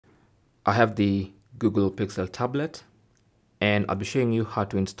I have the Google Pixel tablet, and I'll be showing you how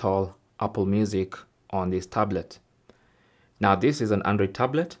to install Apple Music on this tablet. Now this is an Android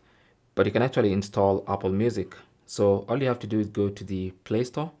tablet, but you can actually install Apple Music. So all you have to do is go to the Play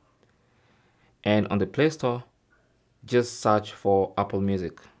Store, and on the Play Store just search for Apple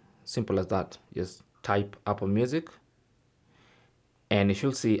Music. Simple as that. Just type Apple Music and you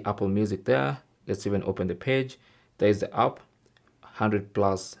should see Apple Music there. Let's even open the page. There is the app, 100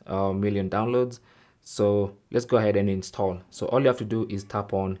 plus million downloads. So let's go ahead and install. So all you have to do is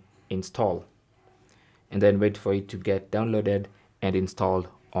tap on install and then wait for it to get downloaded and installed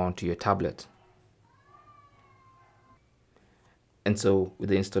onto your tablet. And so with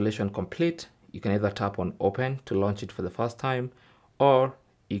the installation complete, you can either tap on open to launch it for the first time, or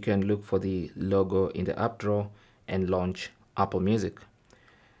you can look for the logo in the app drawer and launch Apple Music.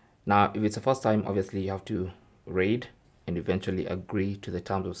 Now, if it's the first time, obviously you have to read and eventually agree to the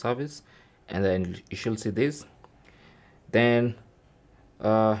terms of service, and then you should see this. Then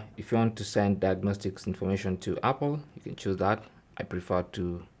if you want to send diagnostics information to Apple, you can choose that. I prefer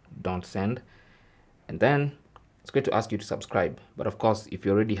to don't send. And then it's going to ask you to subscribe. But of course, if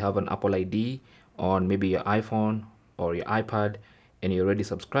you already have an Apple ID on maybe your iPhone or your iPad and you're already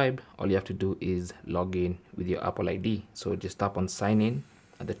subscribed, all you have to do is log in with your Apple ID. So just tap on sign in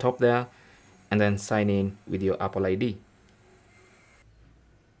at the top there and then sign in with your Apple ID.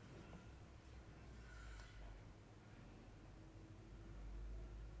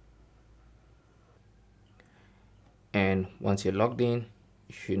 And once you're logged in,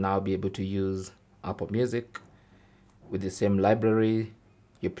 you should now be able to use Apple Music with the same library,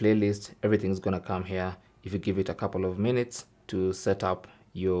 your playlist, everything's gonna come here if you give it a couple of minutes to set up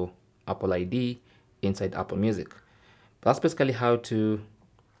your Apple ID inside Apple Music. That's basically how to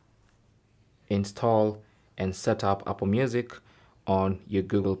install and set up Apple Music on your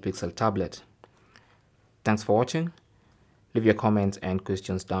Google Pixel tablet. Thanks for watching. Leave your comments and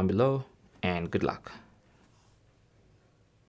questions down below, and good luck.